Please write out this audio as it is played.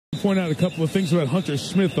Point out a couple of things about Hunter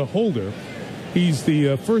Smith, the holder. He's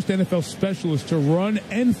the first NFL specialist to run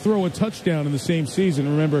and throw a touchdown in the same season.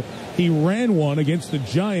 Remember, he ran one against the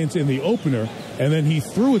Giants in the opener, and then he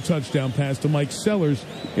threw a touchdown pass to Mike Sellers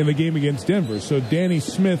in the game against Denver. So Danny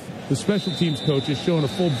Smith, the special teams coach, is showing a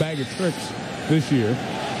full bag of tricks this year.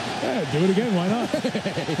 Yeah, do it again. Why not?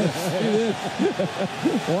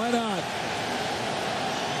 Why not?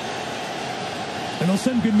 And they'll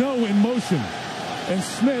send Gano in motion. And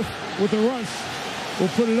Smith, with the rush, will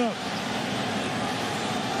put it up.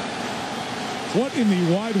 What in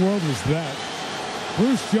the wide world was that?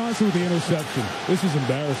 Bruce Johnson with the interception. This is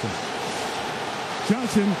embarrassing.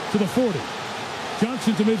 Johnson to the 40.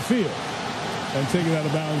 Johnson to midfield. And taken out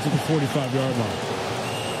of bounds at the 45-yard line.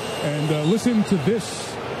 And listen to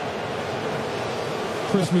this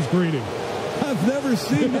Christmas greeting. I've never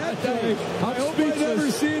seen that thing. I hope I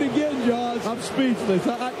never see it again, Jaws. I'm speechless.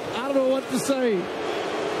 I don't know what to say.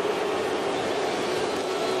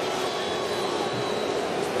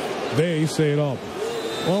 They say it all.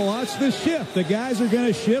 Well, watch the shift. The guys are going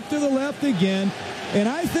to shift to the left again. And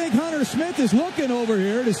I think Hunter Smith is looking over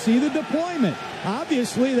here to see the deployment.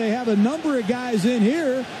 Obviously, they have a number of guys in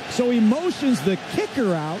here, so he motions the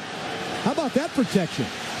kicker out. How about that protection?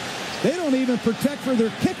 They don't even protect for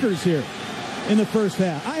their kickers here in the first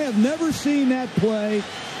half. I have never seen that play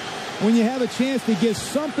when you have a chance to get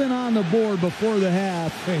something on the board before the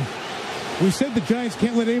half. Hey, we said the Giants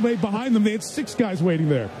can't let anybody behind them. They had 6 guys waiting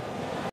there.